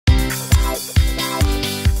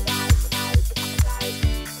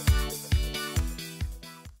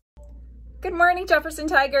Good morning, Jefferson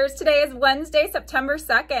Tigers. Today is Wednesday, September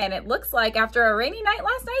 2nd. It looks like after a rainy night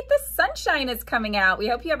last night, the sunshine is coming out. We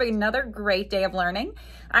hope you have another great day of learning.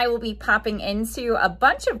 I will be popping into a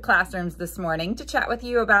bunch of classrooms this morning to chat with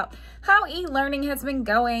you about how e-learning has been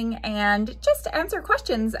going and just to answer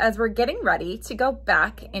questions as we're getting ready to go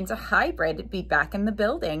back into hybrid, be back in the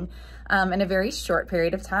building in a very short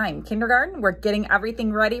period of time. Kindergarten, we're getting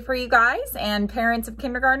everything ready for you guys and parents of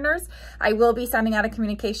kindergartners. I will be sending out a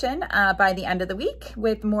communication by the end of the week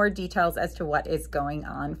with more details as to what is going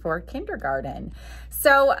on for kindergarten.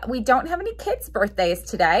 So we don't have any kids' birthdays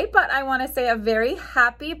today, but I want to say a very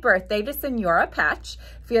happy birthday to Senora Patch.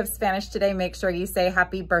 If you have Spanish today, make sure you say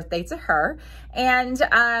happy birthday to her. And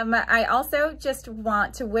I also just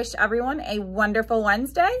want to wish everyone a wonderful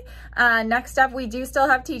Wednesday. Next up, we do still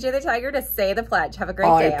have TJ the Tiger to say the pledge. Have a great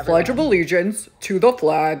day, everyone. I pledge allegiance to the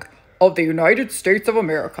flag of the United States of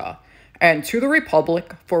America and to the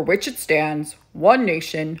republic for which it stands, one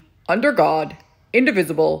nation, under God,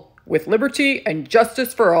 indivisible, with liberty and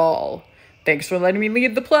justice for all. Thanks for letting me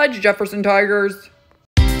lead the pledge, Jefferson Tigers.